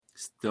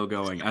Still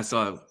going. I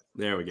saw.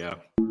 There we go.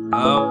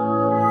 Oh.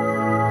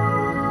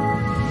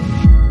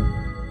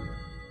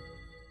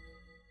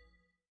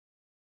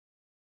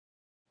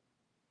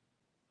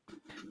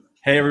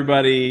 Hey,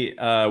 everybody.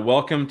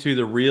 Welcome to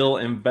the Real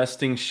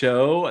Investing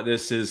Show.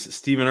 This is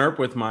Stephen Earp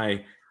with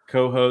my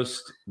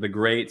co-host, the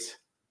great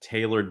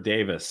Taylor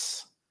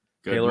Davis.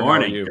 Good Taylor,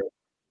 morning. how are you?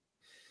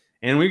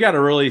 And we got a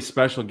really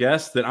special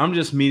guest that I'm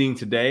just meeting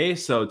today.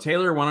 So,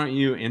 Taylor, why don't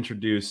you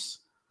introduce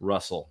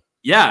Russell?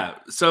 Yeah.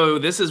 So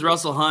this is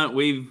Russell Hunt.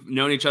 We've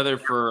known each other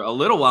for a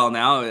little while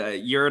now, a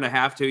year and a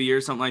half, 2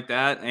 years, something like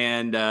that.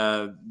 And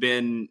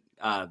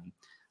I've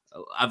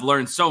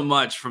learned so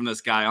much from this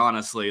guy,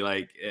 honestly.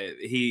 Like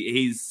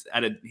he's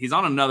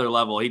on another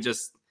level. He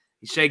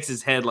shakes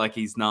his head like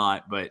he's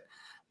not, but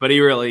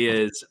he really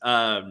is.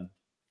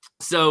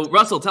 So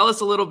Russell, tell us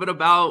a little bit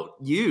about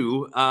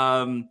you.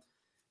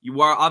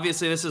 You are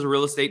obviously, this is a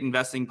real estate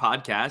investing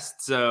podcast.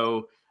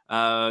 So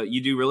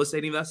you do real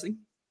estate investing?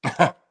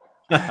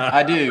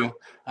 I do.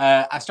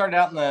 I started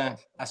out in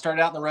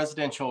the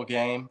residential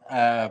game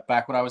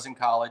back when I was in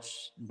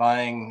college,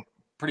 buying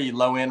pretty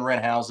low end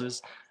rent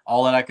houses,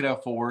 all that I could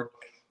afford.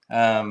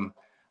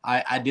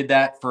 I did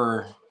that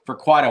for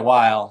quite a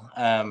while.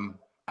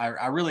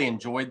 I really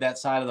enjoyed that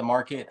side of the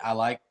market. I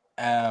like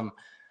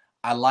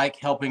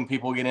helping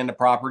people get into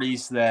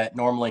properties that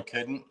normally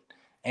couldn't,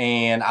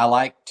 and I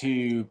like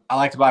to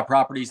buy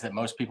properties that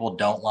most people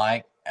don't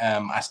like.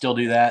 I still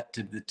do that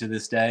to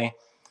this day.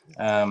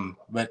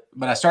 But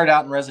I started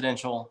out in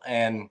residential,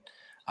 and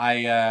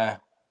I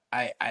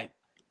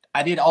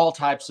did all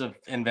types of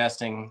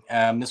investing.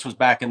 This was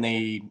back in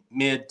the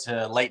mid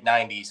to late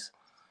 90s.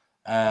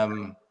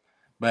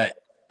 But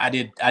I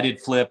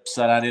did flips,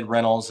 and I did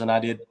rentals, and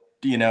I did,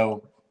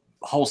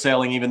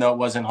 wholesaling, even though it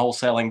wasn't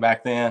wholesaling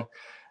back then.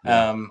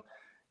 Yeah.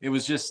 It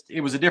was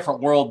a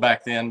different world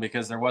back then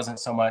because there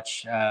wasn't so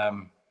much,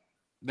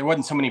 there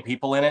wasn't so many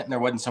people in it, and there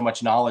wasn't so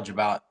much knowledge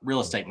about real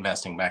estate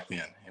investing back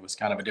then. It was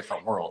kind of a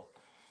different world.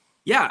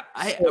 Yeah,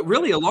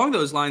 really along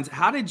those lines,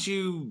 how did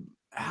you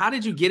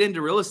get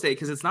into real estate?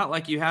 Because it's not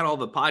like you had all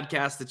the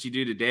podcasts that you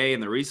do today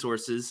and the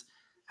resources.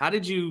 How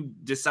did you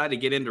decide to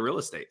get into real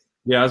estate?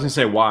 Yeah, I was gonna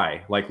say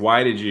why. Like,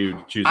 why did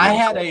you choose? I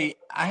had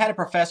a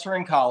professor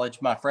in college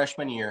my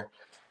freshman year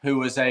who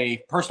was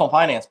a personal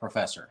finance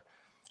professor.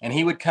 And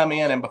he would come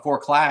in, and before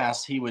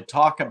class, he would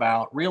talk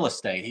about real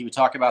estate. He would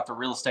talk about the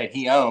real estate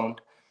he owned.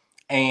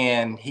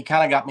 And he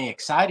kind of got me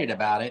excited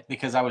about it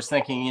because I was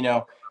thinking,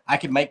 I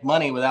could make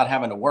money without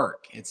having to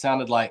work. It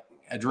sounded like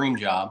a dream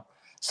job.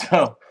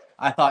 So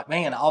I thought,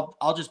 man,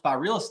 I'll just buy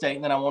real estate,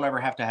 and then I won't ever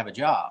have to have a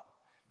job.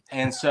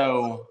 And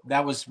so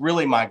that was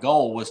really my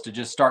goal, was to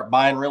just start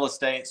buying real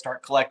estate,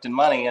 start collecting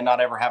money, and not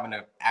ever having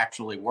to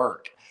actually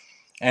work.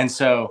 And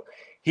so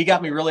he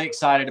got me really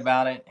excited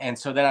about it. And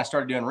so then I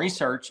started doing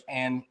research,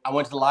 and I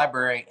went to the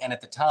library. And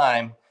at the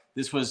time,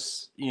 this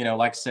was,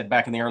 like I said,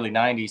 back in the early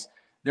 90s,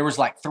 there was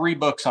like 3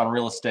 books on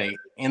real estate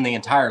in the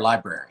entire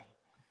library.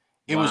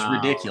 It was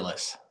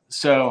ridiculous.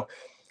 So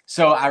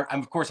I,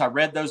 of course, I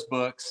read those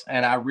books,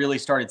 and I really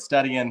started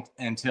studying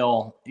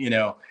until,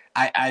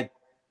 I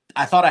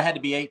thought I had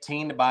to be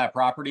 18 to buy a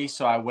property.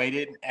 So I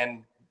waited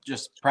and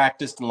just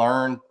practiced and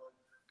learned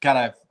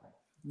the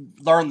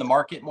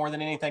market more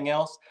than anything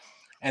else.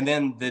 And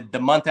then the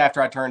month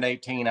after I turned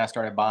 18, I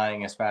started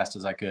buying as fast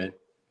as I could.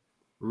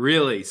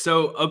 Really?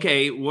 So,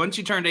 okay, once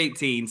you turned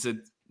 18,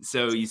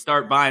 so you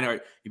start buying.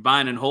 Are you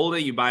buying and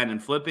holding? You buying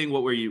and flipping?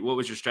 What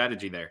was your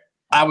strategy there?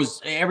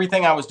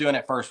 Everything I was doing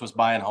at first was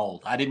buy and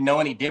hold. I didn't know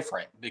any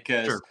different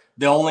because Sure.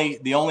 the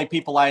only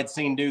people I had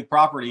seen do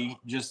property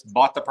just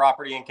bought the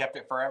property and kept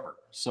it forever.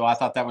 So I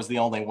thought that was the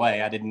only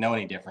way. I didn't know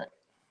any different.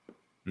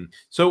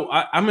 So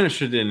I'm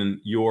interested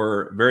in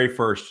your very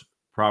first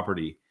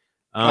property.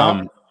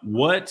 What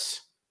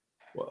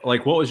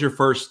was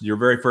your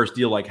very first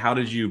deal? Like, how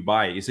did you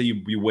buy it? You say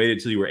you waited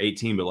till you were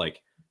 18, but like,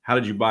 how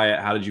did you buy it?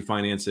 How did you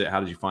finance it? How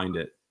did you find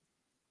it?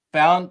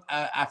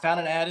 I found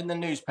an ad in the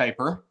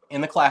newspaper, in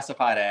the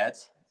classified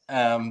ads,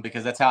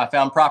 because that's how I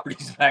found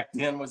properties back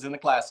then, was in the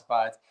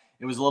classifieds.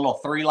 It was a little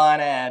 3-line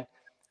ad.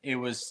 It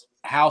was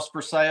house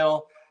for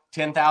sale,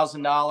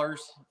 $10,000.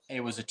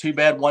 It was a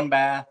 2-bed,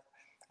 1-bath.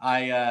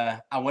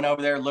 I went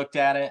over there, looked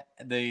at it.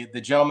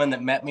 The gentleman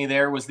that met me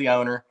there was the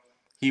owner.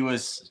 He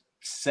was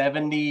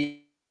 70.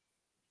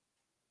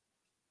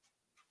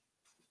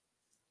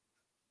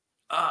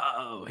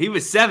 Oh, he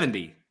was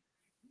 70.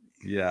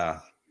 Yeah.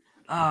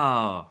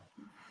 Oh.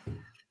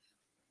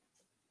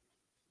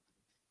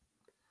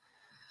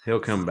 He'll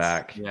come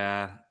back.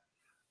 Yeah.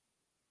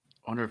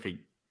 I wonder if he.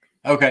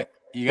 Okay.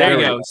 There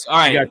he goes. All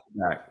right.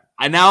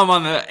 Now I'm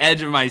on the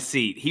edge of my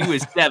seat. He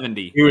was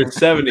 70. He was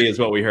 70 is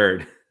what we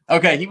heard.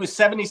 Okay. He was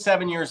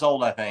 77 years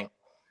old, I think.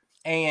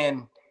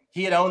 And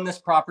he had owned this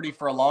property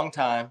for a long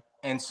time.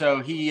 And so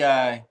he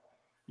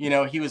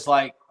was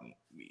like,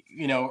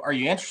 are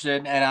you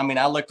interested? And I mean,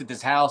 I looked at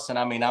this house, and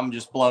I mean, I'm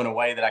just blown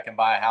away that I can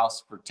buy a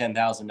house for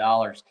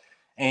 $10,000.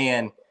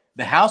 And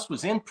the house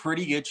was in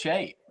pretty good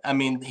shape. I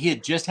mean, he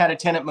had just had a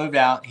tenant move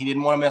out. He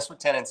didn't want to mess with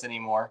tenants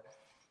anymore.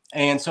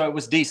 And so it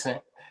was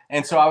decent.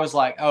 And so I was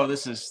like, oh,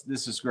 this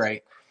is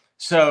great.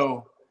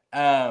 So,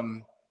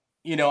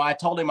 I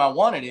told him I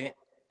wanted it,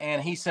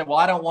 and he said, well,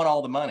 I don't want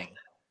all the money.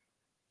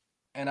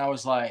 And I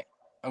was like,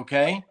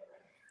 okay.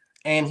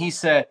 And he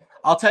said,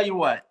 I'll tell you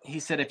what. He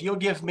said, if you'll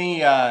give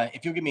me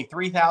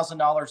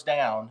 $3,000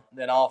 down,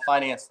 then I'll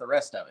finance the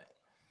rest of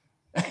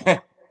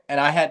it. And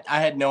I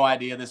had no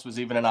idea this was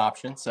even an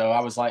option. So I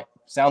was like,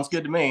 sounds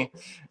good to me.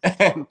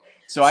 And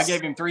so I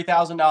gave him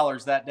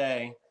 $3,000 that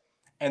day.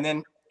 And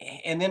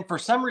then for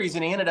some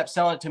reason, he ended up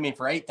selling it to me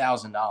for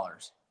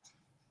 $8,000.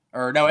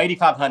 Or no,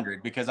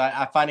 $8,500, because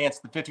I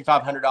financed the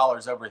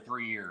 $5,500 over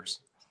 3 years.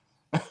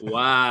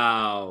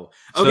 Wow.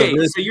 Okay,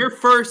 so your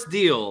first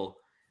deal,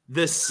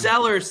 the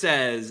seller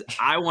says,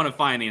 I want to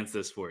finance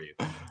this for you.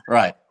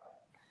 Right.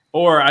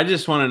 Or I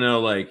just want to know,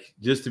 like,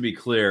 just to be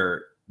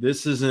clear,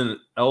 this is an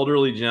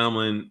elderly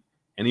gentleman,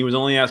 and he was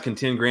only asking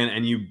 10 grand,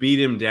 and you beat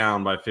him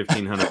down by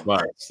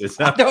 $1,500.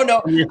 I don't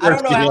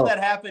know how that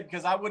happened,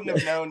 because I wouldn't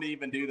have known to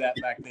even do that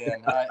back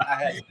then.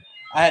 I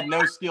had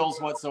no skills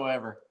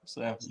whatsoever.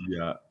 So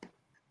yeah.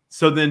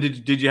 So then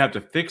did you have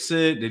to fix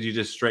it? Did you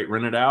just straight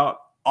rent it out?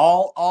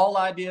 All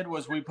I did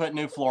was we put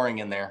new flooring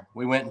in there.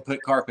 We went and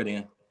put carpet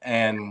in,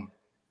 and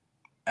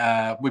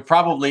we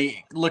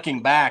probably,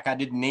 looking back, I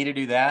didn't need to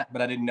do that,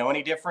 but I didn't know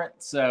any different.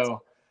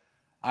 So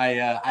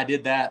I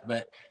did that,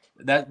 but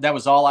that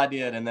was all I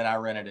did. And then I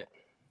rented it.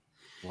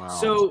 Wow.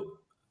 So,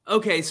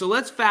 okay. So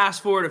let's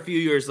fast forward a few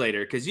years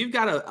later, because you've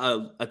got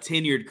a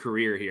tenured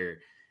career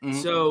here.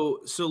 Mm-hmm.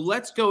 So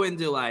let's go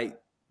into like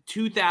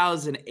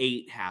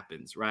 2008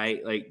 happens,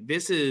 right? Like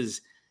this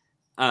is,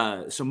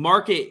 so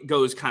market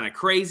goes kind of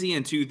crazy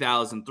in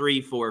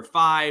 2003, 4,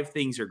 5.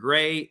 Things are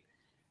great.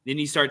 Then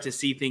you start to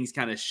see things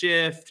kind of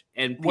shift,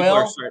 and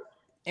people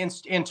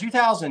in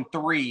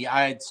 2003,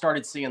 I had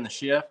started seeing the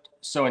shift.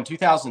 So in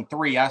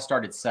 2003, I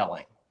started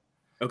selling.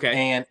 Okay.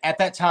 And at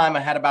that time,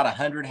 I had about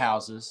 100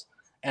 houses,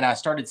 and I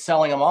started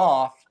selling them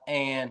off.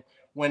 And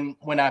when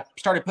I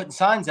started putting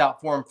signs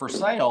out for them for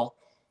sale,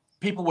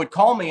 people would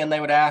call me and they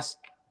would ask,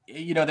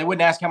 they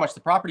wouldn't ask how much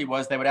the property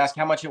was. They would ask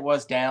how much it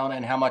was down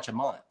and how much a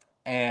month.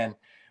 And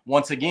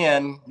once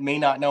again, me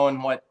not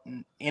knowing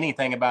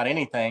anything about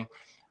anything,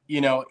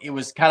 it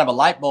was kind of a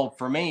light bulb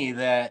for me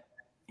that,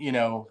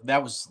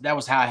 that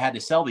was how I had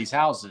to sell these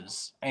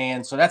houses.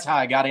 And so that's how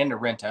I got into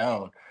rent to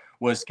own,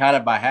 was kind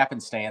of by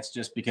happenstance,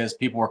 just because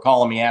people were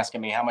calling me,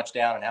 asking me how much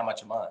down and how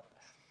much a month.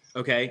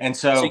 Okay. And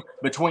so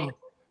between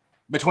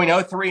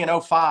 03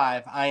 and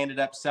 05, I ended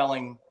up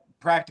selling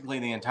practically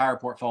the entire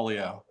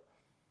portfolio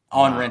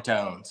on rent to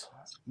owns,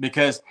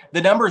 because the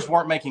numbers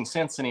weren't making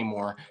sense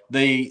anymore.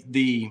 The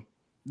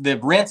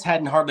rents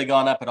hadn't hardly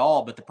gone up at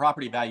all, but the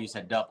property values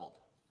had doubled.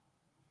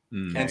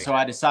 Okay. And so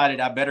I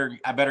decided I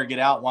better get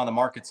out while the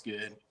market's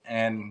good.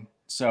 And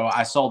so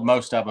I sold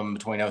most of them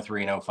between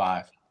 03 and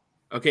 05.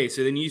 Okay,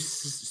 so then you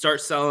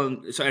start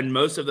selling. So, and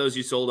most of those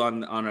you sold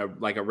on a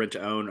rent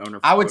to own owner.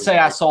 I would say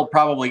I sold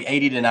probably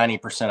 80 to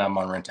 90% of them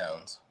on rent to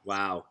owns.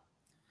 Wow.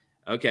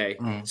 Okay.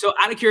 Mm-hmm. So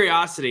out of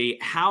curiosity,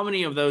 how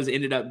many of those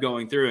ended up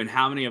going through, and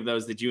how many of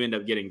those did you end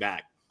up getting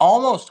back?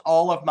 Almost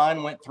all of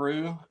mine went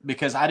through,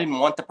 because I didn't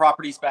want the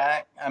properties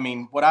back. I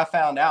mean, what I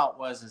found out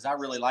is I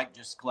really like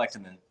just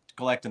collecting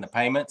the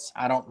payments.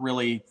 I don't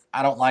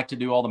like to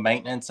do all the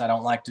maintenance. I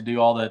don't like to do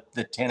all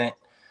the tenant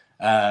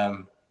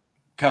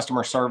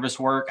customer service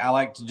work. I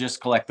like to just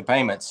collect the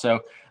payments. So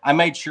I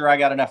made sure I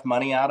got enough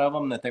money out of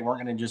them that they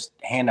weren't going to just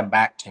hand them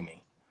back to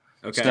me.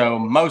 Okay. So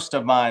most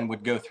of mine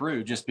would go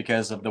through just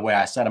because of the way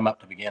I set them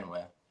up to begin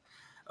with.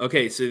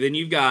 Okay. So then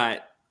you've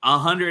got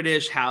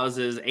 100-ish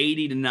houses,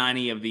 80 to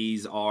 90 of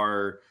these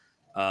are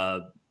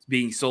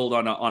being sold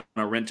on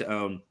a rent to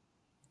own.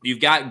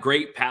 You've got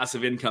great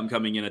passive income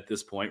coming in at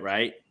this point,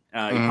 right? You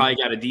probably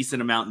got a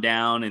decent amount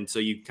down. And so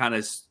you kind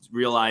of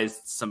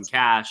realized some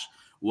cash.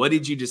 What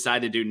did you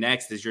decide to do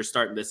next as you're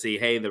starting to see,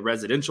 hey, the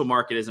residential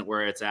market isn't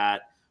where it's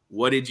at?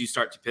 What did you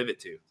start to pivot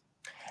to?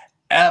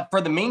 For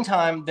the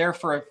meantime, there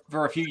for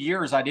a few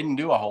years, I didn't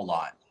do a whole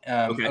lot.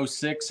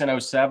 06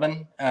 and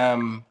 07,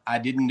 I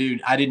didn't do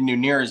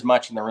near as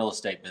much in the real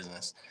estate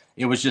business.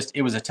 It was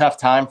a tough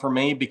time for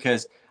me,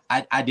 because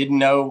I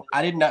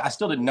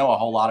still didn't know a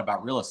whole lot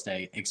about real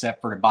estate,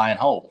 except for to buy and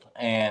hold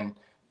and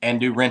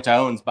do rent to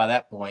owns by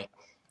that point.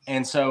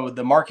 And so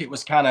the market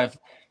was kind of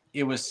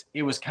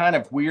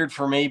weird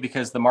for me,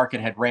 because the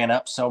market had ran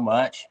up so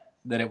much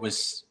that it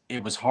was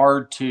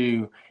hard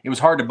to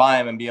buy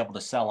them and be able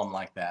to sell them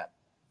like that.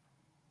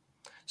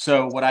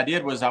 So what I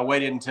did was I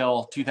waited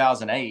until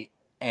 2008,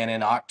 and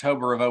in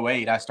October of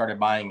 08, I started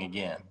buying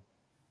again. Okay.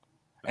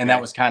 And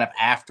that was kind of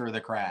after the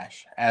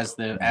crash, as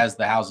the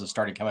houses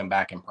started coming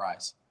back in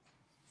price.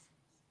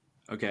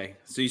 Okay.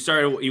 So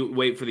you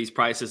wait for these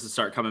prices to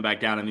start coming back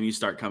down, and then you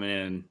start coming in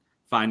and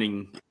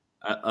finding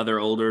other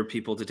older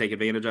people to take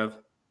advantage of.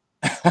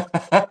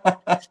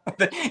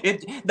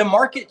 The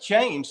market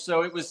changed.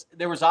 So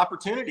there was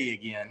opportunity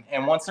again.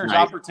 And once there's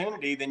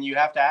opportunity, then you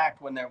have to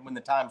act when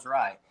the time's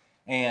right.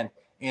 And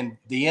in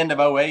the end of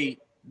 08,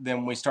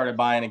 then we started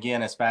buying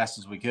again as fast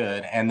as we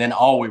could. And then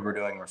all we were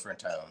doing was rent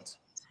to owns.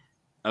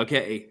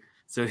 Okay.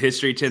 So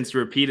history tends to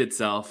repeat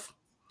itself.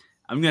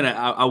 I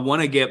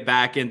want to get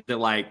back into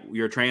like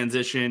your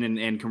transition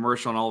and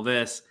commercial and all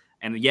this.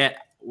 And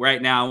yet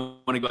right now I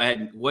want to go ahead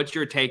and what's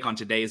your take on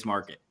today's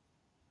market?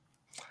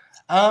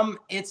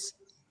 It's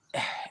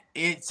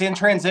in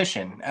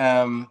transition,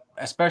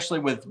 especially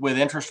with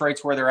interest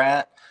rates where they're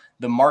at.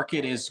 The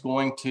market is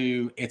going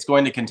to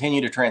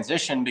continue to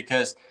transition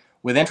because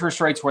with interest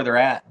rates where they're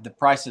at, the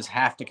prices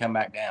have to come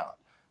back down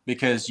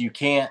because you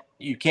can't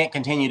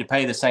continue to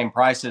pay the same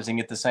prices and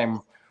get the same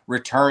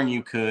return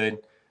you could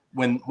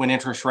when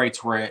interest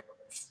rates were at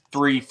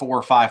 3,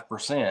 4,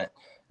 5%.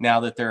 Now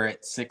that they're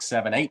at 6,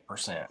 7,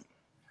 8%,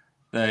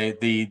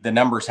 the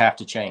numbers have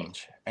to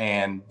change,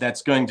 and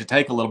that's going to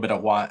take a little bit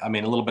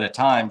of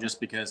time, just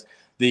because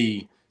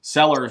the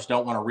sellers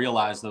don't want to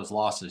realize those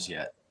losses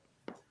yet.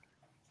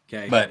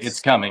 Okay, but it's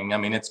coming. I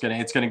mean, it's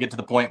gonna get to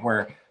the point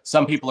where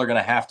some people are going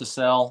to have to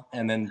sell,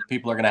 and then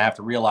people are going to have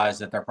to realize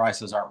that their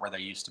prices aren't where they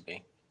used to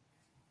be.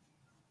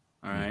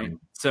 All right.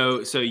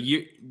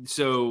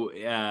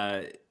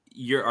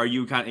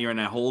 You're in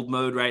a hold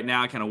mode right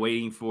now, kind of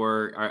waiting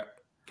for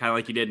kind of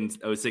like you did in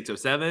 06,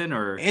 07,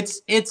 or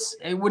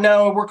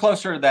no, we're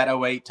closer to that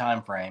 08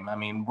 time frame. I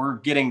mean, we're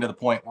getting to the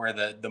point where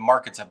the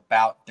market's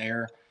about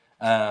there.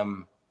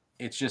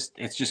 It's just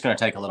going to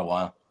take a little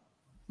while.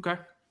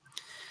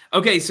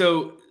 Okay.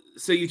 So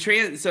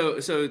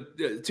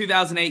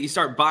 2008, you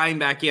start buying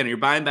back in. You're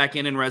buying back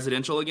in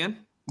residential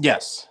again?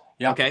 Yes.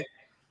 Yeah. Okay.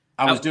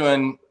 I was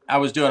doing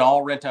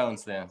all rent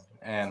owns then.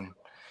 And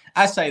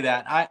I say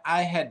that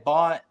I had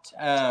bought,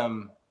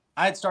 I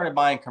had started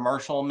buying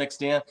commercial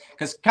mixed in,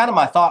 because kind of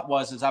my thought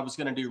was I was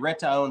going to do rent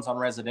to owns on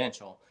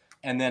residential,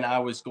 and then I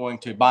was going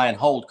to buy and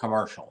hold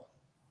commercial.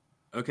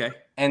 Okay.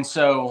 And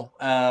so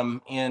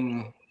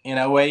in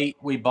 08,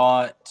 we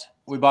bought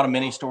a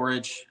mini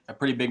storage, a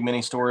pretty big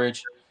mini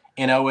storage.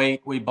 In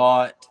 08, we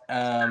bought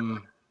a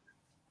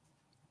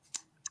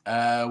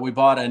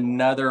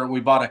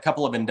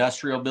couple of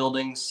industrial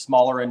buildings,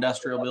 smaller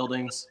industrial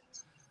buildings.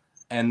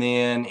 And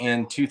then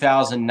in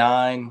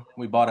 2009,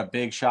 we bought a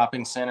big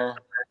shopping center.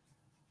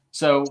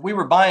 So we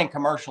were buying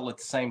commercial at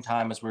the same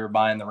time as we were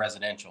buying the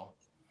residential.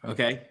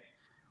 Okay.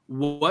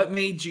 What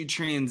made you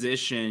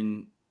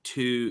transition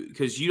to,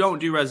 because you don't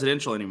do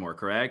residential anymore,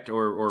 correct?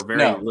 Or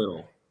very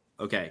little?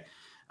 Okay.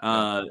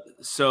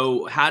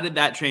 So how did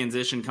that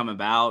transition come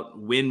about?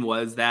 When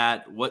was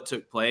that? What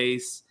took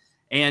place?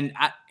 And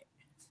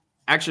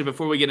actually,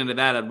 before we get into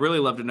that, I'd really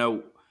love to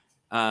know,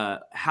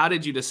 how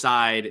did you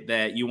decide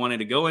that you wanted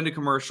to go into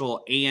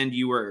commercial, and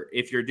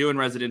if you're doing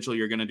residential,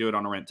 you're going to do it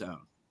on a rent to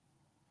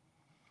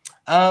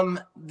own?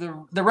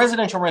 The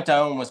residential rent to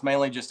own was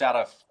mainly just out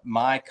of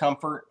my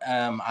comfort.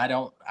 I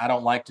don't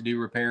like to do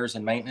repairs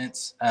and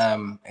maintenance.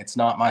 It's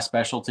not my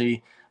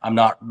specialty. I'm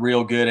not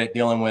real good at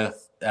dealing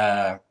with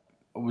that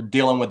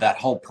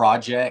whole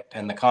project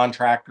and the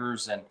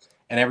contractors and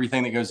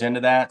everything that goes into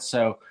that.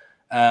 So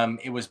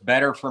it was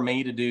better for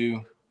me to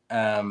do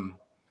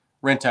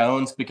rent to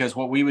owns, because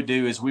what we would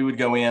do is we would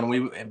go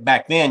in.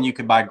 Back then you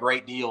could buy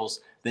great deals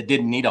that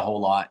didn't need a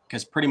whole lot,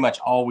 because pretty much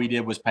all we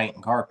did was paint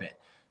and carpet.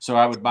 So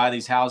I would buy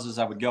these houses.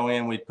 I would go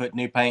in, we'd put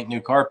new paint,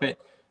 new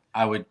carpet.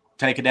 I would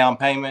take a down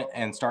payment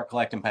and start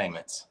collecting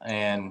payments.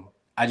 And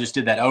I just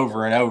did that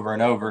over and over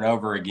and over and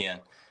over again.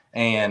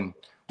 And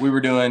we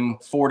were doing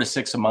 4 to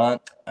 6 a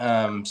month.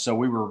 So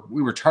we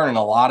were turning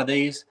a lot of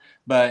these,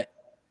 but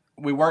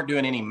we weren't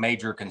doing any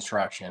major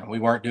construction. We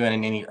weren't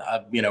doing any,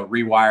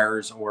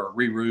 rewires or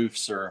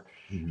re-roofs, or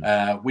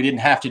we didn't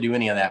have to do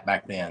any of that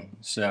back then.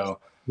 So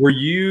where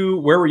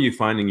were you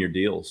finding your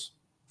deals?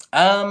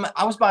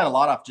 I was buying a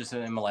lot off just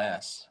an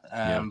MLS.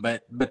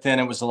 But then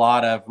it was a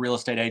lot of real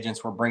estate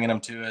agents were bringing them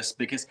to us,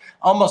 because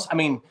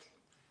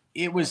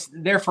it was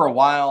there for a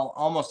while.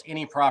 Almost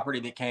any property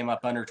that came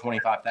up under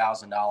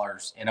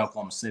 $25,000 in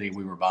Oklahoma City,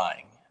 we were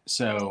buying.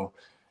 So,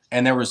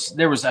 and there was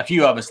a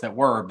few of us that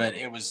were, but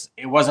it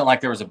wasn't like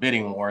there was a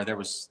bidding war. There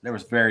was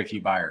very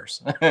few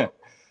buyers.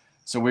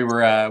 So we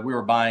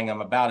were buying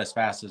them about as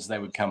fast as they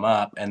would come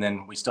up, and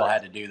then we still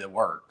had to do the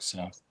work.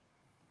 So.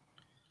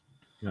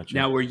 Gotcha.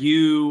 Now, were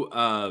you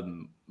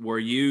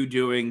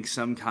doing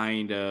some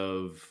kind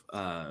of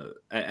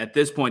at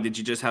this point, did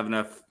you just have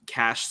enough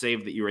cash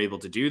saved that you were able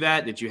to do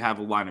that? Did you have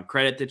a line of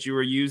credit that you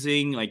were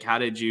using? Like, how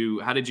did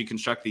you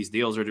construct these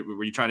deals, or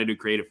were you trying to do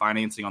creative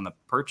financing on the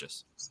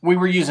purchase? We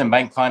were using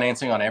bank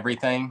financing on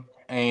everything,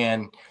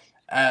 and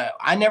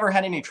I never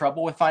had any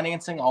trouble with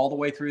financing all the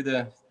way through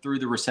the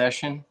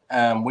recession.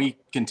 We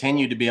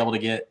continued to be able to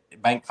get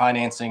bank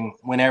financing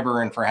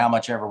whenever and for how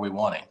much ever we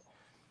wanted.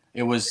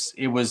 It was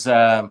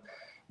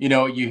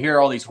you hear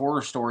all these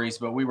horror stories,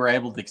 but we were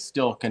able to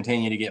still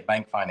continue to get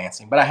bank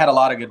financing. But I had a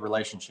lot of good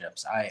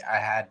relationships. I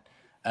had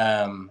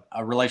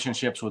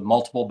relationships with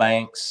multiple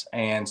banks,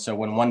 and so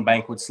when one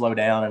bank would slow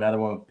down, another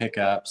one would pick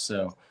up.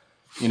 So,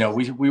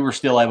 we were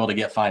still able to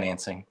get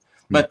financing.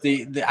 But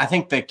I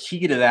think the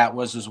key to that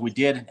was we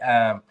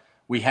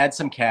had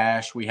some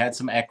cash, we had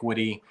some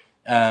equity.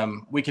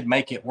 We could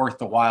make it worth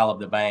the while of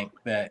the bank,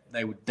 that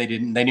they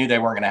knew they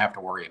weren't going to have to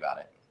worry about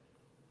it.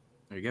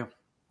 There you go.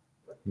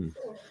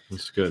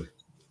 That's good.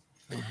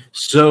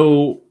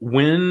 So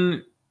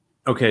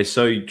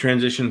so you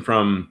transitioned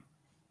from,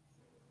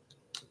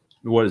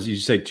 what did you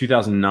say,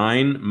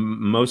 2009,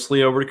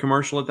 mostly over to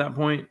commercial at that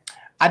point?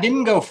 I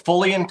didn't go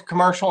fully into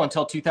commercial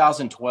until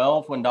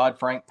 2012 when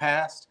Dodd-Frank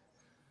passed.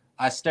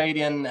 I stayed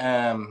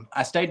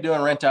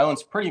doing rent to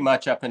owns pretty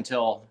much up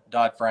until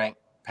Dodd-Frank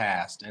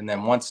passed. And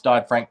then once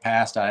Dodd-Frank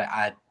passed,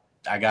 I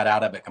got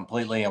out of it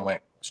completely and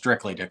went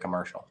strictly to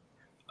commercial.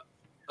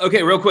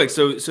 Okay, real quick.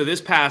 So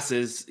this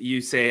passes,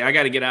 you say, I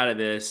got to get out of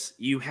this.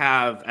 You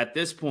have at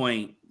this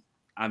point,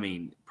 I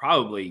mean,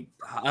 probably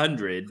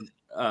 100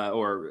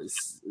 or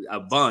a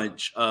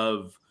bunch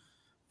of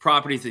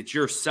properties that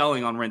you're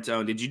selling on rent to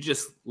own. Did you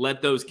just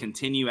let those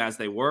continue as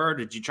they were?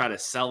 Did you try to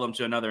sell them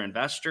to another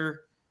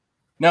investor?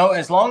 No,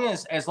 as long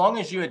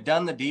as you had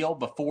done the deal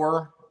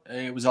before,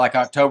 it was like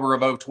October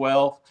of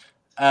 2012,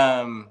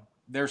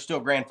 they're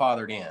still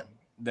grandfathered in.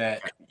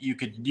 That you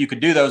could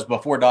do those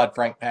before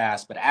Dodd-Frank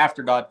passed, but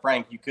after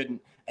Dodd-Frank, you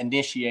couldn't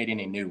initiate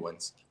any new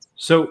ones.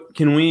 So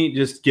can we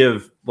just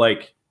give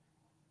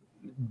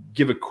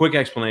a quick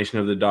explanation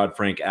of the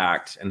Dodd-Frank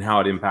Act and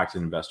how it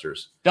impacted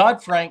investors?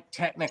 Dodd-Frank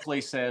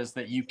technically says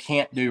that you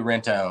can't do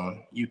rent to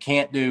own. You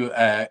can't do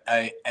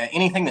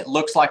anything that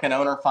looks like an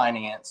owner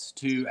finance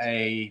to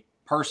a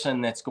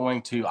person that's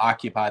going to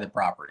occupy the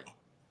property.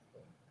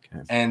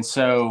 Okay. And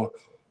so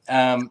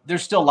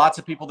there's still lots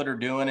of people that are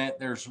doing it.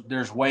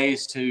 There's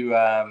ways to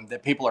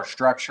that people are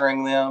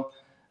structuring them.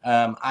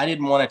 I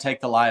didn't want to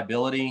take the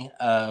liability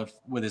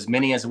with as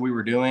many as we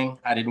were doing.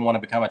 I didn't want to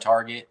become a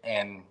target,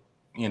 and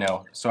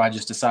so I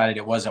just decided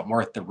it wasn't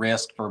worth the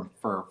risk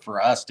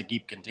for us to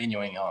keep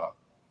continuing on them.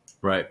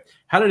 Right.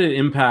 How did it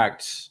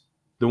impact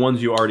the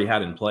ones you already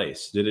had in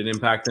place? Did it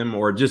impact them,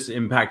 or just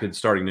impacted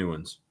starting new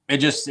ones? It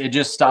just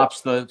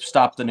stopped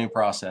the new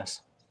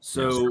process.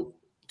 So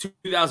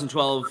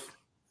 2012.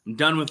 I'm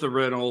done with the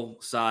rental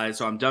side,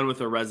 so I'm done with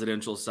the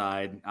residential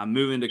side. I'm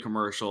moving to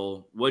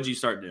commercial. What'd you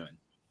start doing?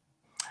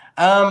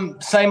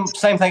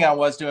 Same thing I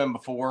was doing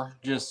before,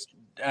 just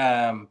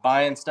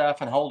buying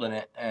stuff and holding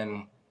it,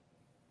 and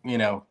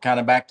kind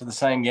of back to the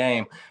same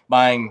game,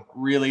 buying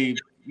really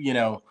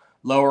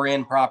lower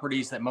end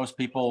properties that most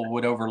people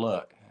would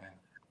overlook.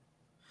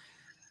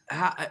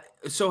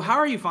 So how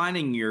are you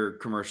finding your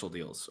commercial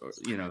deals,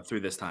 through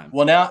this time?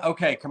 Well, now,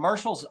 okay,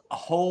 commercial's a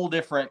whole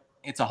different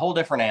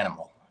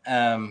animal.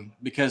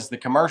 Because the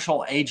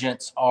commercial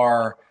agents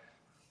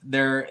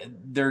they're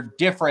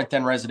different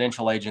than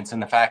residential agents in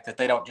the fact that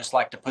they don't just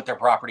like to put their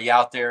property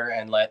out there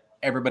and let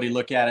everybody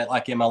look at it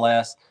like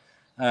MLS.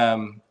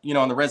 On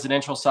the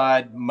residential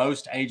side,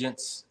 most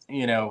agents,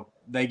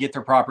 they get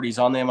their properties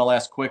on the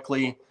MLS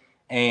quickly.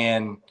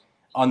 And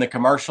on the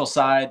commercial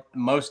side,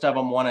 most of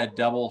them want to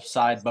double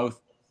side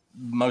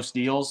most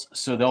deals.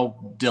 So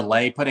they'll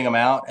delay putting them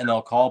out, and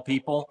they'll call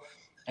people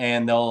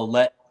and they'll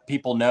let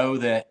people know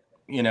that,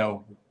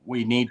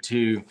 we need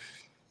to,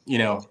 we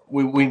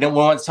don't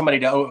want somebody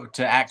to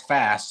act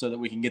fast so that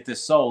we can get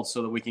this sold,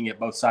 so that we can get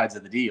both sides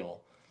of the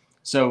deal.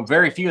 So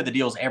very few of the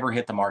deals ever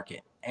hit the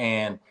market.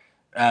 And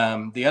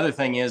the other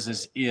thing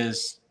is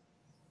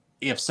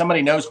if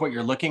somebody knows what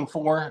you're looking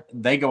for,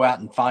 they go out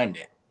and find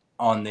it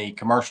on the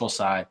commercial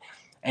side.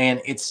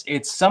 And it's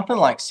something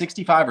like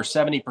 65 or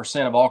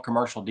 70% of all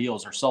commercial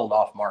deals are sold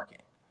off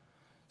market.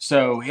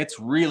 So it's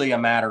really a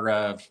matter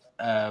of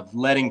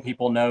letting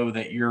people know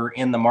that you're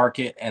in the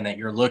market and that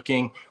you're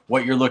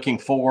what you're looking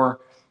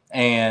for,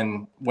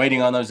 and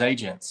waiting on those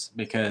agents,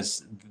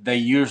 because they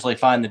usually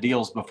find the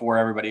deals before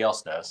everybody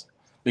else does.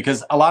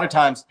 Because a lot of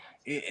times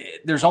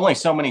there's only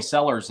so many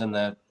sellers in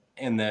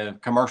the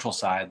commercial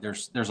side.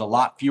 There's a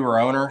lot fewer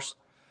owners.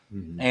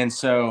 Mm-hmm. And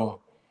so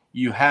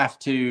you have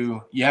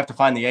to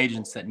find the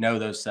agents that know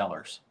those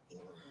sellers.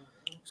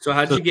 So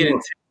how'd you get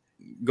into?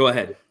 Go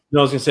ahead. No,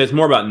 I was gonna say it's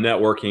more about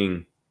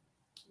networking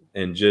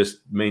and just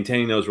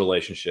maintaining those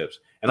relationships.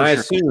 And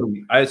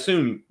I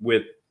assume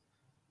with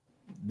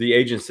the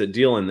agents that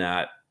deal in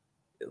that,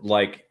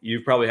 like,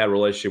 you've probably had a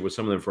relationship with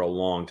some of them for a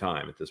long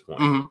time at this point.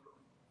 Mm-hmm.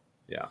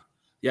 Yeah.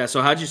 Yeah.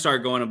 So how'd you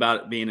start going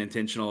about being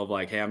intentional of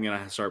like, hey, I'm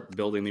going to start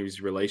building these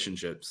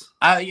relationships?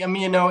 I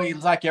mean,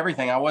 it's like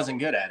everything. I wasn't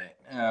good at it.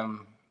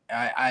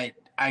 I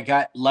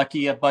got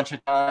lucky a bunch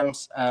of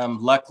times.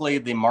 Luckily,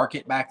 the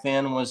market back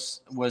then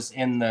was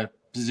in the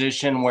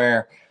position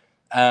where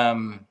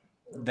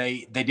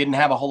they didn't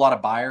have a whole lot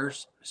of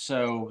buyers.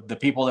 So the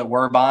people that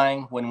were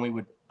buying, when we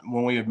would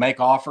make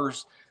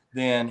offers,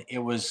 then it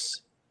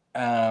was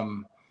a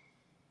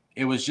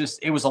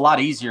lot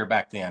easier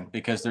back then,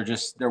 because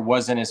there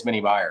wasn't as many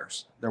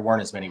buyers. There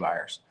weren't as many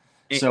buyers.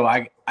 So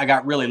I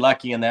got really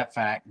lucky in that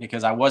fact,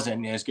 because I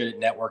wasn't as good at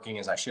networking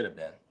as I should have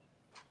been.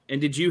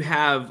 And did you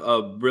have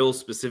a real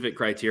specific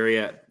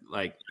criteria?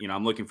 Like,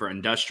 I'm looking for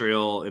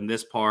industrial in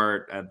this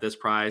part at this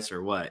price,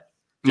 or what?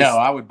 No,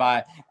 I would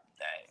buy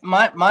the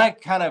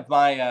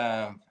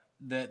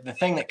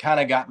thing that kind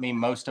of got me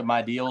most of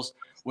my deals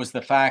was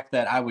the fact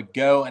that I would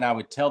go and I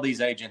would tell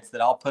these agents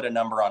that I'll put a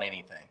number on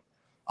anything.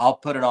 I'll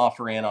put an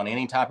offer in on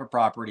any type of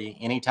property,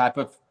 any type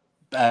of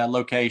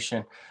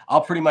location,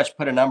 I'll pretty much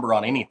put a number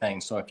on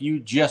anything. So if you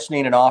just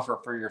need an offer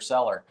for your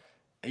seller,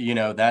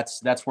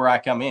 that's where I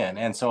come in.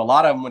 And so a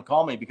lot of them would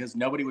call me because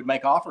nobody would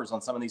make offers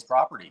on some of these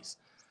properties.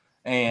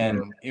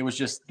 And it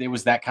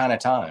was that kind of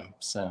time.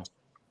 So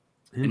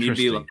and you'd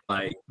be like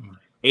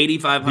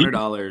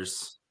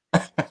 $8,500.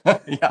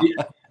 Yeah.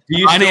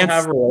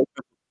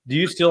 Do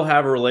you still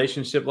have a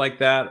relationship like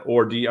that,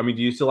 or do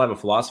you still have a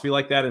philosophy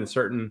like that in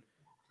certain?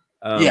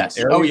 Yes.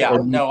 areas? Oh yeah.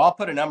 No, I'll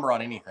put a number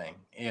on anything.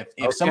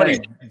 If somebody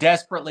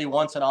desperately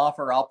wants an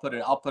offer, I'll put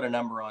a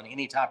number on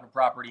any type of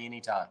property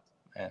anytime.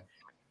 Yeah.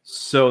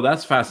 So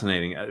that's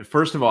fascinating.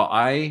 First of all,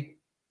 I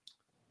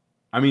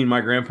mean,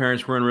 my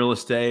grandparents were in real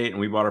estate, and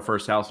we bought our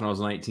first house when I was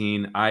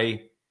 19.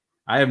 I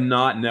have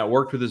not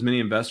networked with as many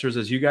investors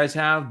as you guys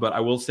have, but I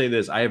will say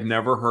this: I have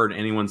never heard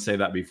anyone say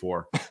that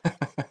before.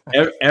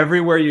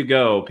 Everywhere you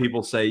go,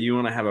 people say you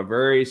want to have a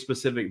very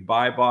specific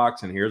buy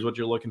box, and here's what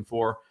you're looking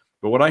for.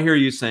 But what I hear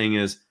you saying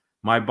is,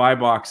 my buy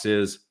box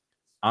is,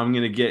 I'm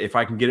going to get, if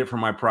I can get it for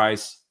my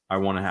price, I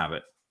want to have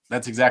it.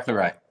 That's exactly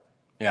right.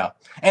 Yeah.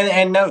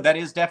 And no, that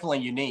is definitely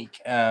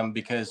unique,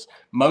 because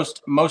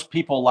most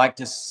people like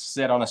to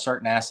sit on a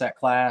certain asset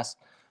class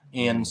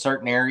in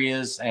certain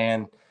areas.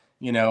 And,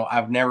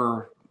 I've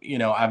never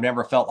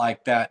felt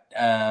like that,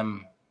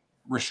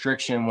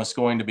 restriction was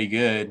going to be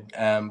good,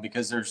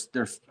 because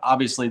there's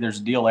obviously there's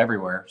a deal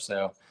everywhere.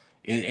 So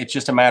it's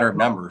just a matter of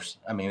numbers.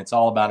 I mean, it's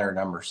all about our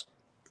numbers.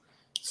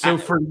 So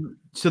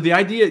the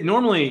idea,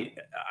 normally,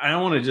 I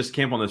don't want to just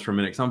camp on this for a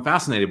minute because I'm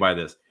fascinated by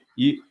this.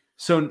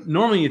 So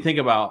normally you think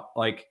about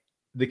like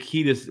the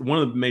key to one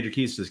of the major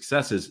keys to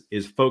success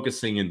is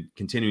focusing and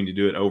continuing to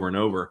do it over and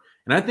over.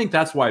 And I think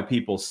that's why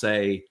people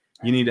say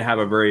you need to have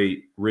a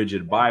very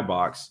rigid buy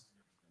box.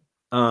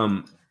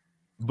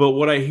 But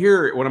what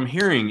I'm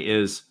hearing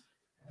is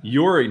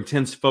your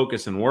intense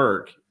focus and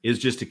work is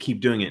just to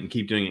keep doing it and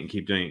keep doing it and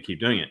keep doing it and keep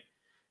doing it.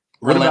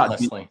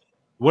 Relentlessly.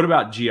 What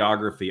about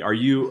geography? Are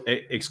you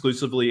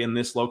exclusively in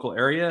this local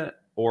area,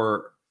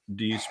 or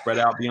do you spread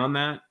out beyond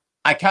that?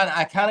 I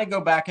kind of go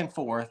back and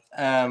forth.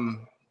 I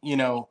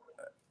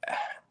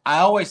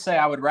always say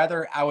I would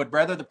rather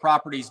the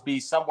properties be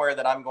somewhere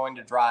that I'm going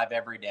to drive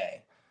every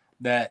day,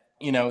 that,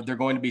 they're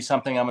going to be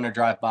something I'm going to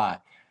drive by.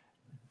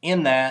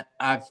 In that,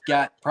 I've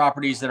got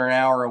properties that are an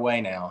hour away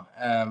now.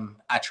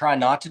 I try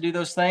not to do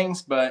those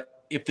things,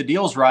 but if the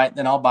deal's right,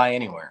 then I'll buy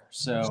anywhere.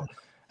 So,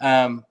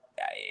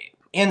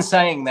 in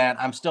saying that,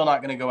 I'm still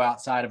not going to go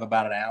outside of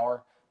about an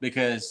hour,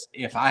 because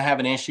if I have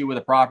an issue with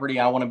a property,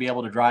 I want to be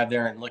able to drive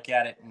there and look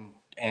at it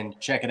and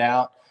check it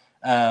out.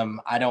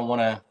 I don't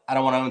want to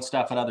own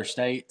stuff in other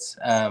states.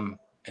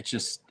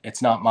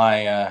 It's not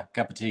my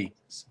cup of tea.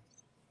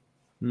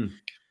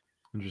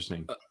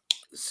 Interesting.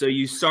 So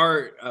you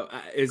start,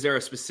 is there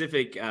a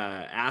specific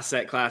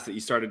asset class that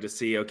you started to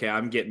see, okay,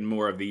 I'm getting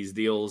more of these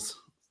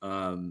deals?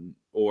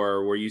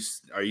 Or are you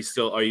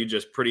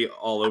just pretty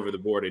all over the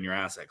board in your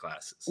asset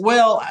classes?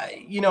 Well,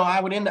 I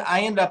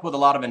end up with a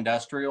lot of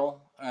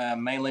industrial,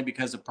 mainly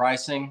because of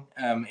pricing.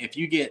 If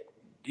you get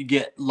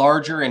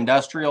larger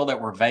industrial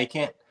that were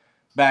vacant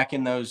back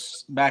in the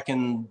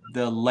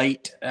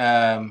late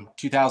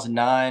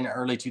 2009,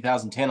 early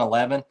 2010,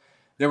 11,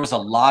 there was a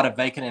lot of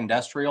vacant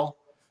industrial.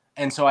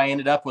 And so I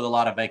ended up with a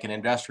lot of vacant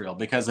industrial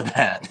because of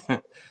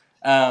that.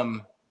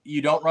 You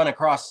don't run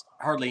across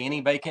hardly any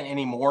vacant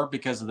anymore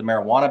because of the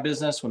marijuana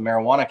business. When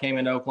marijuana came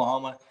into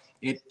Oklahoma,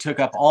 it took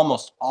up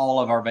almost all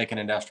of our vacant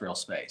industrial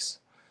space.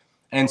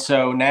 And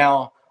so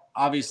now,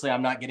 obviously,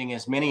 I'm not getting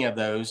as many of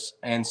those.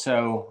 And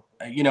so,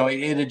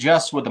 it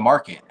adjusts with the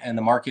market. And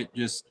the market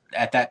just,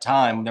 at that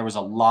time, there was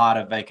a lot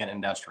of vacant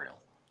industrial.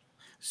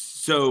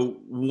 So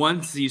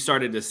once you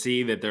started to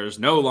see that there's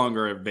no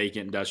longer a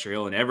vacant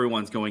industrial and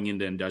everyone's going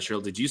into industrial,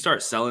 did you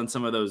start selling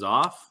some of those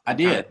off? I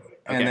did.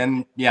 Okay. And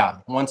then,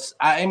 if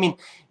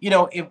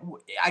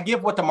I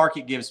give what the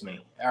market gives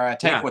me, or I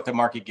take what the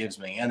market gives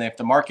me. And if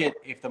the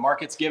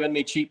market's giving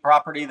me cheap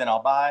property, then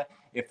I'll buy.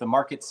 If the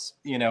market's,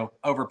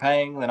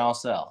 overpaying, then I'll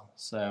sell.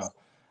 So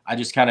I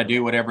just kind of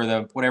do whatever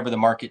the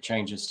market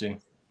changes to.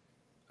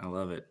 I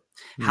love it.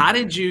 How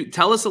did you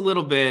tell us a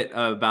little bit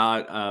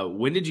about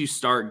when did you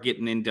start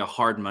getting into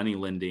hard money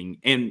lending?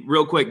 And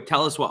real quick,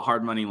 tell us what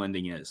hard money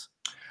lending is.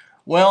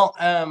 Well,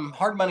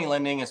 hard money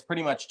lending is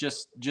pretty much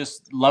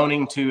just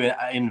loaning to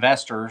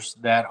investors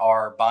that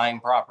are buying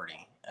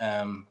property,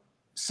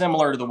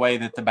 similar to the way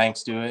that the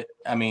banks do it.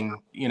 I mean,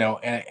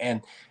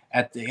 and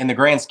in the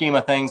grand scheme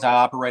of things, I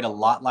operate a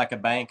lot like a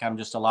bank. I'm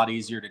just a lot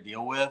easier to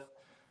deal with.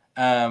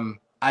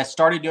 I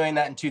started doing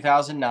that in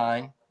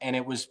 2009, and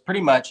it was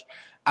pretty much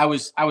I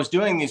was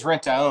doing these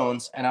rent to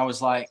owns, and I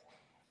was like,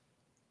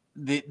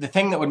 the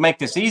thing that would make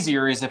this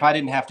easier is if I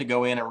didn't have to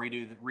go in and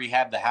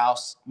rehab the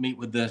house, meet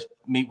with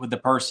the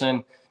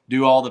person,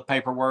 do all the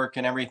paperwork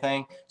and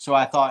everything. So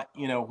I thought,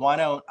 why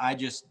don't I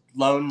just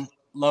loan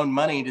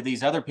money to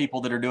these other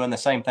people that are doing the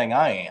same thing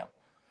I am?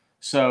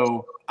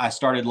 So I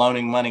started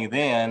loaning money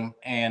then,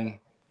 and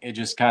it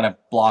just kind of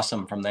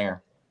blossomed from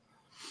there.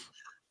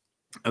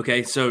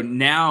 Okay, so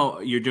now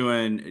you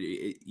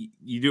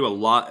do a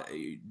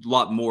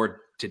lot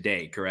more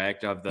today,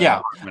 correct? Of the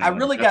Yeah, I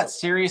really got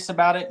serious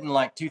about it in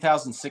like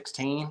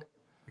 2016.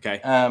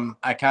 Okay.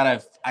 I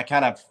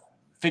kind of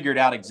figured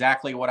out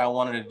exactly what I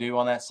wanted to do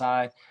on that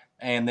side,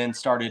 and then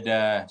started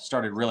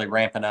really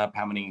ramping up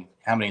how many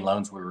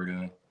loans we were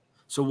doing.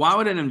 So why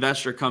would an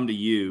investor come to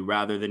you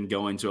rather than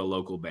going to a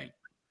local bank?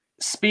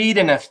 Speed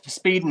and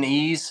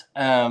ease.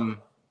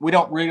 We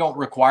don't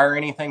require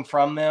anything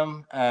from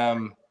them.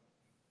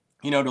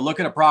 To look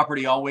at a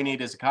property, all we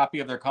need is a copy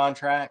of their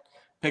contract,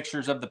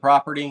 pictures of the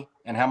property,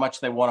 and how much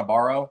they want to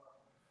borrow.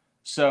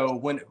 So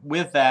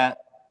with that,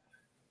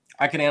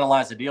 I can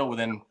analyze a deal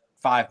within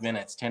 5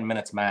 minutes, 10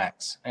 minutes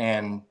max,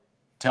 and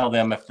tell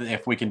them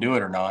if we can do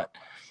it or not.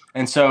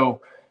 And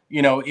so,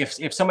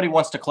 if somebody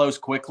wants to close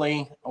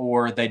quickly,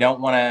 or they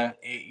don't want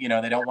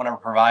to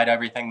provide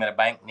everything that a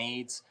bank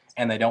needs,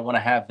 and they don't want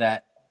to have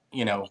that,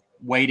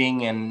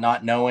 waiting and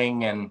not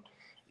knowing, and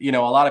a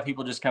lot of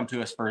people just come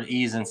to us for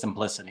ease and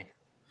simplicity.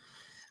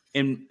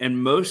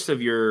 And most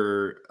of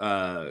your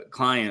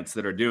clients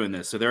that are doing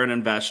this, so they're an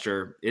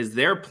investor, is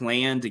their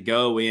plan to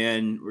go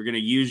in, we're going to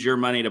use your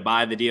money to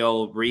buy the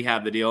deal,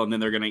 rehab the deal, and then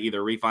they're going to either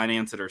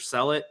refinance it or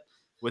sell it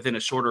within a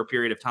shorter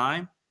period of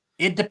time?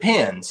 It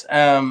depends.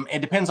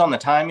 It depends on the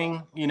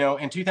timing.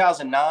 In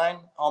 2009,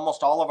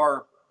 almost all of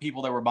our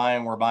people that were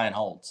buying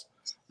holds.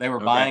 They were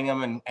buying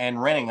them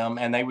and renting them,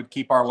 and they would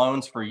keep our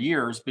loans for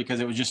years because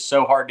it was just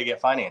so hard to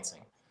get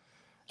financing.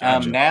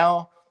 Gotcha.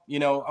 Now,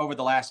 over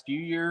the last few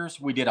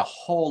years, we did a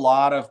whole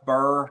lot of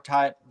BRRRR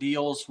type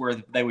deals where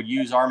they would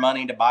use our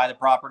money to buy the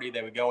property.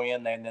 They would go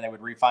in and then they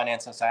would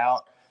refinance us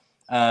out.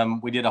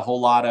 We did a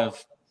whole lot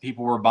of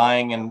people were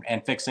buying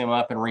and fixing them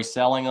up and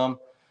reselling them.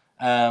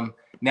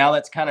 Now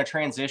that's kind of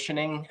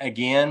transitioning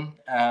again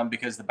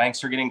because the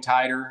banks are getting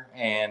tighter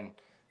and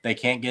they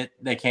can't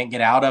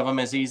get out of them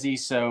as easy.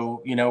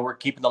 So, we're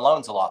keeping the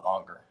loans a lot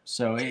longer.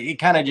 So it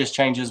kind of just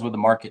changes with the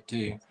market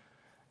too.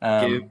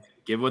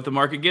 Give what the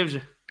market gives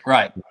you.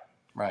 Right.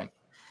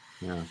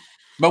 Yeah.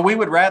 But we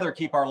would rather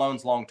keep our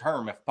loans long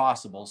term if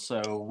possible.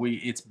 So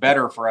it's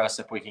better for us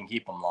if we can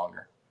keep them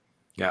longer.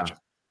 Gotcha.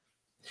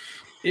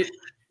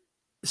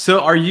 So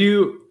are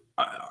you?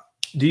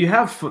 Do you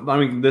have? I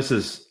mean, this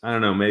is, I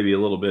don't know, maybe a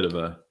little bit of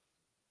a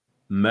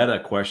meta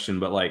question,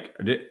 but like,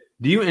 do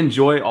you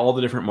enjoy all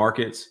the different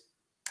markets,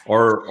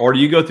 or do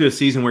you go through a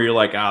season where you're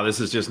like, this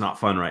is just not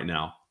fun right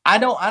now? I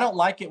don't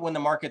like it when the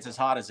market's as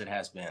hot as it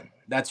has been.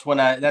 That's when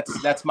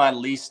that's my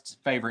least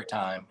favorite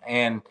time.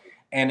 And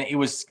it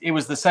was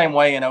the same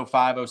way in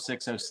 05,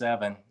 06,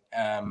 07.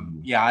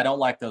 Yeah, I don't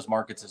like those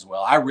markets as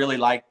well. I really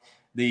like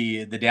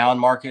the down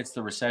markets,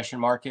 the recession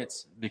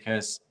markets,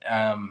 because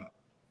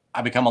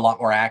I become a lot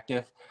more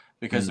active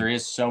because there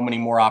is so many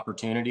more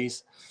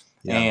opportunities.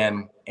 Yeah.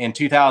 And in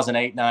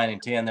 2008, 9,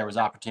 and 10, there was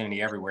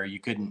opportunity everywhere.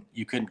 You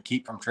couldn't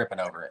keep from tripping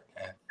over it.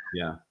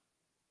 Yeah.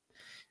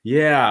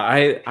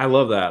 Yeah, I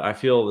love that. I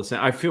feel the same.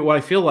 What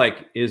I feel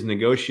like is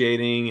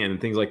negotiating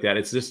and things like that.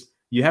 It's just,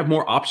 you have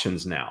more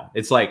options now.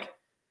 It's like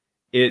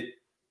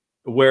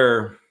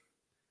where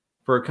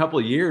for a couple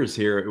of years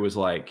here, it was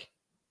like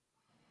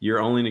your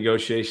only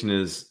negotiation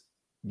is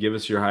give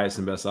us your highest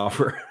and best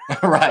offer.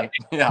 Right.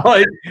 Yeah.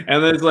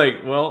 And then it's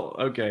like, well,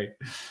 okay.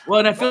 Well,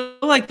 and I feel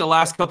like the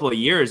last couple of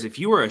years, if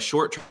you were a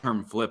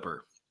short-term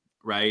flipper,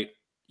 right,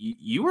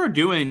 you were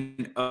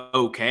doing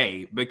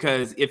okay,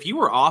 because if you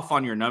were off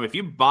on your number, if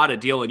you bought a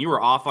deal and you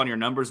were off on your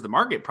numbers, the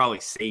market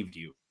probably saved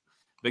you,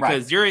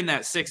 because during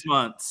that 6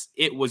 months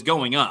it was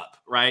going up,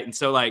 right? And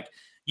so like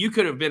you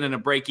could have been in a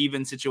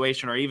break-even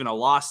situation or even a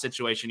loss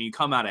situation, and you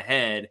come out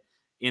ahead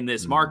in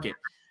this market.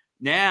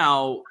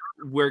 Now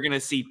you're going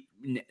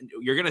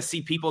to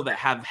see people that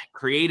have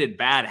created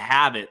bad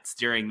habits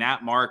during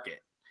that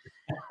market.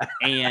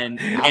 And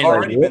I've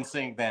already been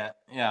seeing that.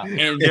 Yeah.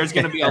 And there's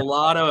going to be a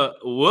lot of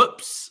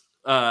whoops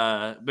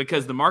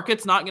because the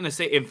market's not going to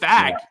say, in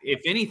fact,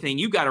 if anything,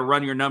 you got to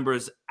run your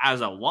numbers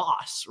as a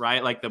loss,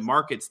 right? Like the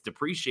market's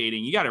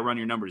depreciating. You got to run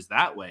your numbers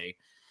that way.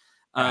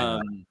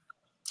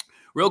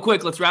 Real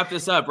quick, let's wrap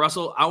this up.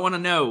 Russell, I want to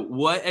know,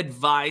 what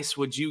advice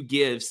would you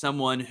give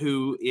someone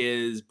who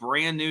is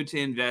brand new to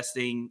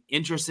investing,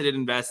 interested in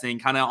investing,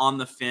 kind of on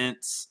the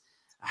fence?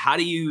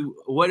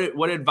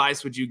 What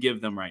advice would you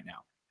give them right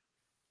now?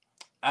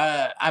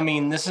 I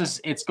mean,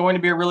 it's going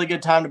to be a really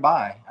good time to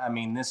buy. I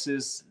mean, this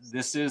is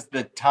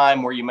the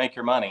time where you make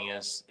your money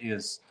is,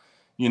 as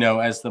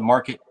the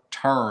market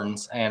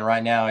turns, and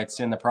right now it's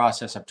in the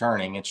process of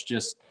turning. It's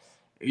just,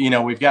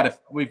 we've got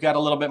a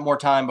little bit more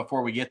time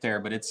before we get there,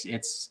 but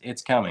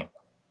it's coming.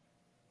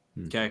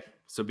 Okay.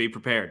 So be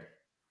prepared.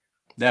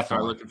 Definitely.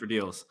 Start looking for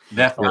deals.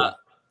 Definitely.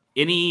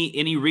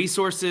 Any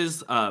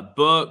resources,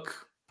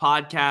 book,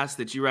 podcast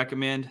that you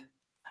recommend?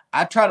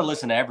 I try to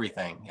listen to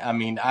everything. I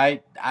mean, I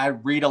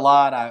read a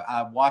lot.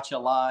 I watch a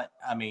lot.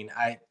 I mean,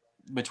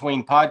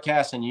 between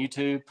podcasts and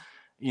YouTube,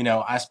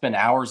 I spend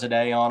hours a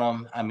day on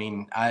them. I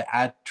mean,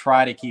 I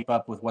try to keep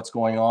up with what's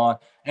going on,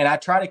 and I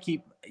try to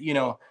keep,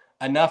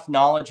 enough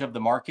knowledge of the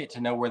market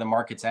to know where the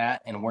market's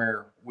at and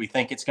where we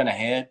think it's going to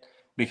head,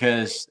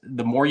 because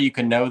the more you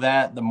can know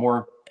that, the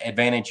more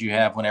advantage you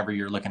have whenever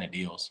you're looking at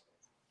deals.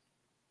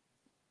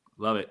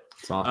 Love it.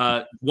 It's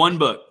awesome. One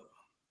book.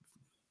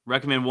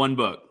 Recommend one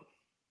book.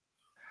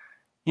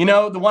 You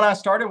know, the one I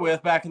started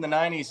with back in the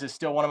 90s is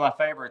still one of my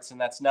favorites, and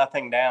that's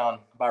Nothing Down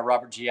by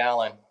Robert G.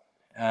 Allen.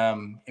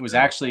 It was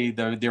actually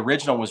the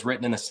original was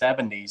written in the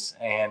 70s,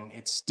 and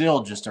it's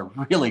still just a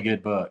really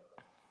good book.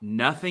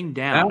 Nothing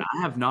Down.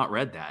 I have not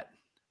read that.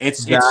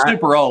 It's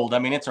super old. I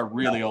mean, it's a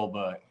really old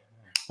book.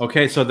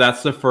 Okay, so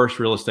that's the first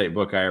real estate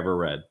book I ever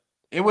read.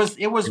 It was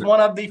one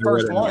of the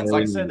first ones.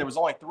 Like I said, there was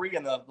only 3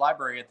 in the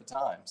library at the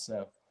time.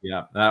 So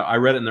yeah, I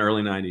read it in the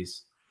early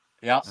 90s.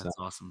 Yeah, that's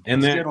awesome.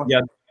 And then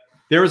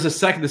there was the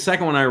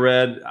second one I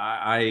read.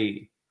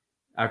 I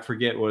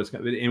forget what it's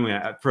called. But anyway,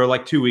 for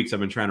like 2 weeks I've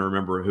been trying to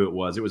remember who it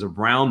was. It was a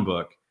Brown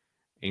book,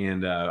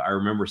 and I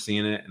remember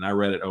seeing it, and I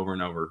read it over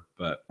and over.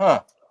 But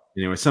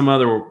anyway, some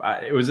other.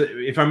 It was,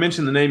 if I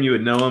mentioned the name, you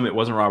would know him. It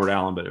wasn't Robert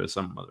Allen, but it was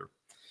some other.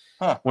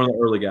 One of the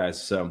early guys.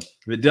 So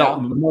it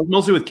dealt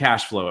mostly with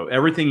cash flow.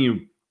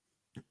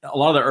 A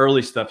lot of the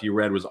early stuff you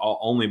read was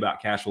only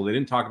about cash flow. They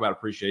didn't talk about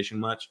appreciation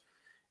much,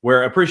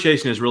 where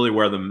appreciation is really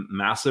where the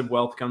massive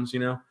wealth comes,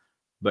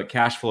 but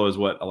cash flow is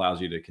what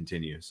allows you to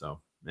continue. So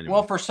anyway.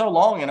 Well, for so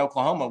long in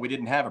Oklahoma, we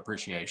didn't have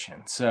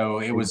appreciation. So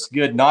it was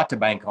good not to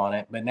bank on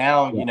it. But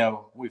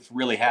now, we've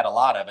really had a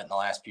lot of it in the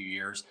last few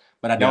years,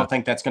 but I don't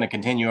think that's going to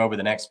continue over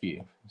the next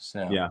few.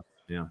 So yeah.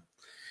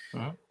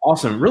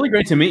 Awesome. Really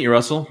great to meet you,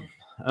 Russell.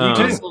 You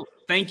too.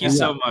 Thank you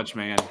so much,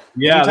 man.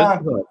 Yeah,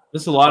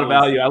 this is a lot of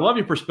value. I love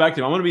your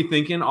perspective. I'm going to be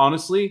thinking,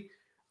 honestly,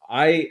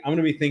 I'm going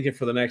to be thinking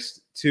for the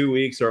next 2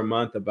 weeks or a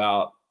month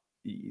about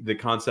the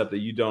concept that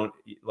you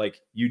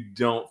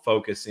don't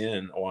focus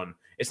in on.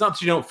 It's not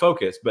that you don't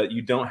focus, but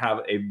you don't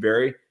have a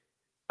very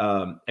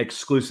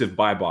exclusive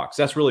buy box.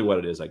 That's really what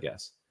it is, I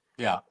guess.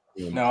 Yeah.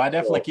 No, I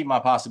definitely keep my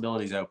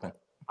possibilities open.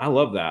 I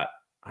love that.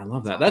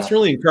 That's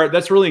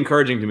really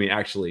encouraging to me,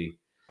 actually.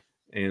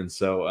 And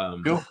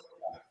so,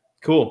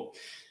 Cool.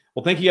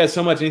 Well, thank you guys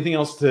so much. Anything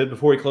else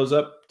before we close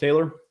up,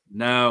 Taylor?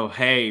 No.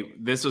 Hey,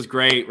 this was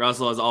great,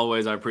 Russell. As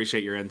always, I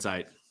appreciate your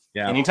insight.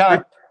 Yeah.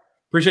 Anytime.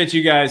 Appreciate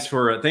you guys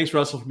thanks,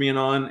 Russell, for being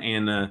on.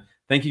 And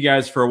thank you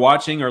guys for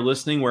watching or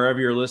listening, wherever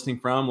you're listening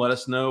from. Let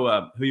us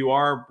know who you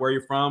are, where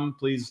you're from.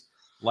 Please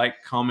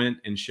like, comment,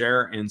 and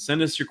share, and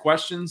send us your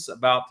questions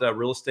about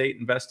real estate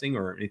investing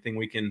or anything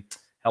we can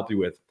help you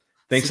with.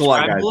 Thanks a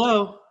lot, guys.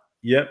 Below.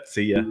 Yep.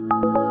 See ya.